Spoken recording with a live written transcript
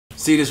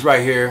See this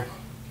right here?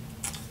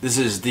 This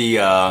is the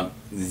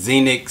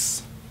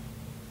xenyx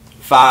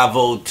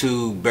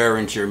 502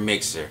 Behringer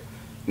mixer.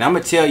 Now I'm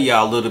going to tell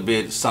y'all a little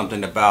bit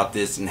something about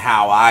this and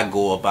how I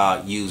go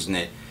about using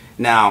it.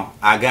 Now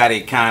I got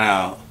it kind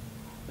of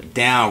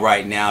down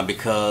right now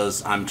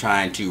because I'm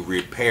trying to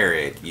repair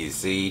it. You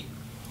see,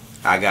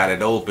 I got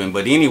it open,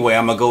 but anyway,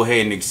 I'm going to go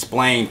ahead and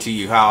explain to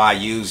you how I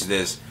use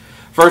this.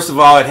 First of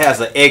all, it has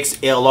an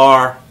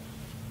XLR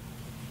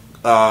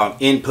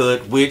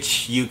input,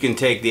 which you can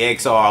take the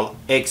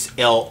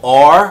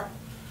XLR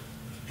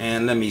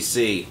and let me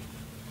see,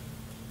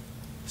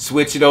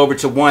 switch it over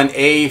to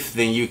 1/8,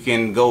 then you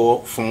can go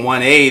from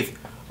 1/8,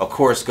 of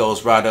course,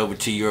 goes right over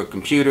to your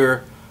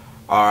computer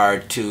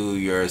or to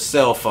your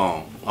cell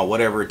phone or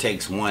whatever it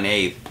takes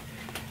 1/8.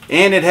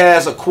 And it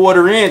has a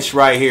 1/4 inch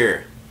right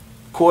here,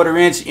 1/4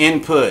 inch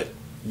input,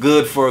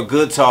 good for a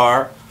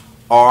guitar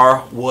or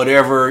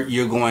whatever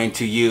you're going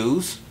to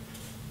use.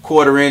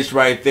 1/4 inch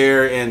right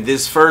there. And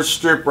this first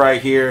strip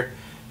right here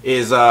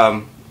is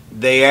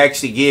they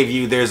actually give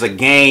you, there's a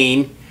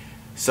gain,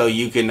 so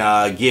you can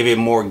give it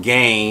more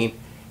gain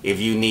if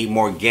you need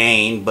more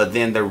gain. But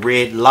then the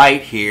red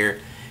light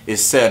here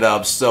is set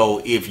up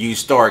so if you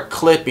start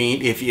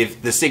clipping,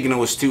 if the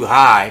signal is too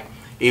high,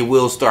 it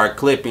will start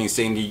clipping,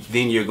 so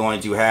then you're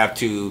going to have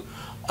to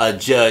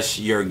adjust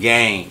your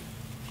gain.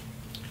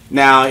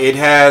 Now it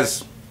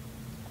has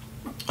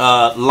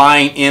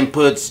line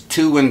inputs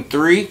 2 and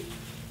 3,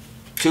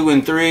 2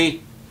 and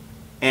 3,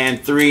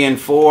 and 3 and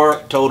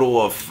 4,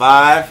 total of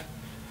 5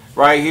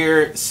 right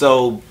here.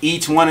 So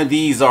each one of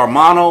these are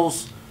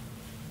monos.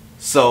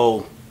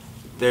 So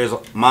there's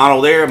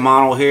mono there,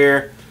 mono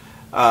here.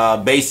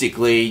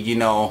 Basically, you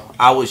know,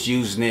 I was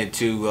using it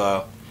to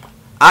I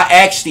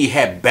actually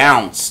had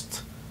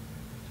bounced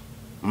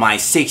my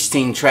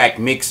 16-track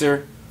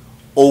mixer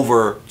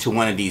over to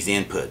one of these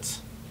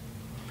inputs,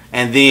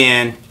 and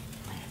then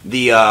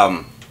the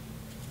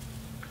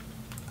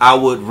I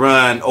would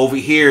run over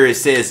here. It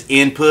says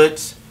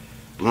inputs,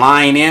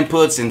 line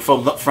inputs, and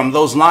from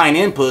those line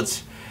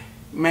inputs,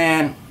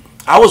 man,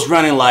 I was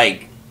running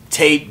like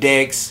tape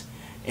decks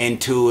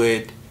into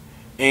it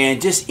and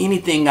just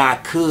anything I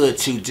could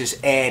to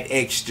just add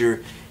extra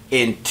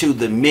into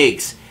the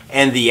mix.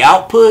 And the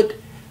output,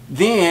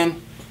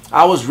 then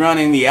I was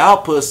running the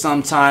output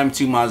sometime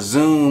to my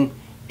Zoom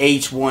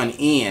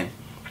H1N.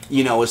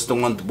 You know, it's the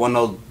one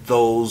of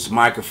those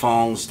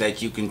microphones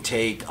that you can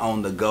take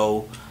on the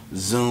go.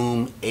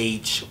 Zoom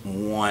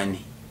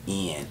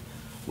H1N,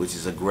 which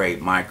is a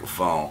great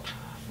microphone.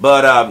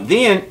 But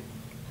then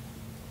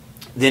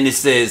it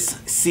says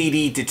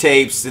CD to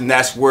tapes, and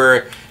that's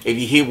where if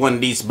you hit one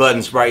of these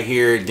buttons right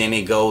here, then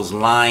it goes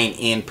line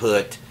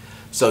input,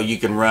 so you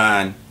can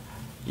run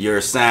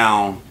your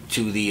sound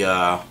to the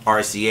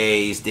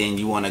RCAs. Then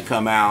you want to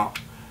come out,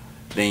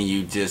 then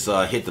you just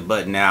hit the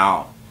button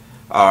out,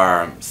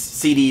 or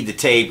CD to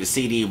tape,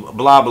 CD,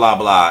 blah blah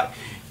blah.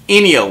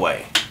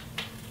 Anyway,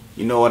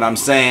 you know what I'm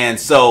saying.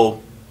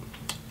 So,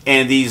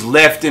 and these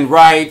left and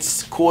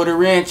rights,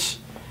 1/4 inch,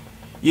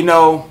 you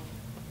know,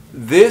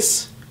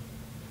 this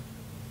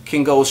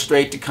can go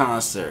straight to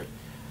concert.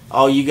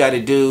 All you got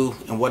to do,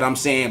 and what I'm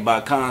saying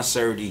about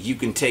concert, is you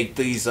can take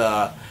these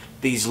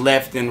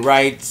left and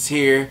rights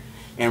here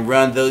and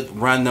run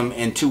them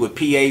into a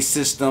PA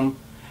system.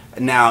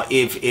 Now,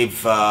 if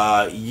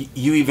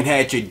you even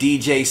had your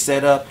DJ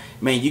set up,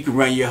 man, you can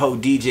run your whole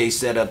DJ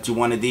setup to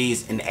one of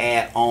these and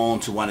add on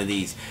to one of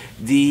these.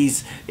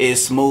 These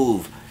is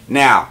smooth.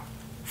 Now,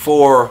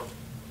 for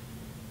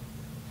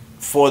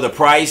the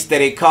price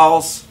that it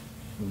costs,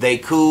 they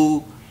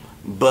cool,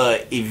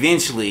 but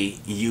eventually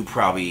you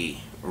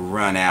probably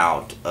run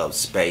out of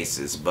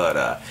spaces.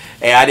 But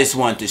hey, I just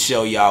wanted to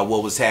show y'all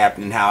what was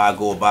happening, how I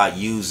go about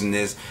using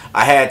this.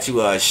 I had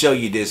to show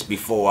you this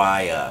before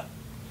I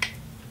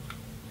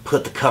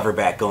put the cover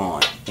back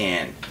on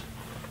and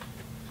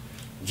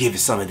give you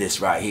some of this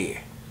right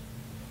here.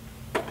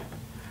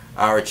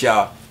 Alright,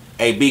 y'all.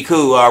 Hey, be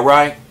cool,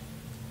 alright?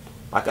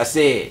 Like I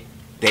said,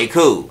 they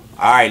cool.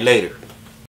 Alright, later.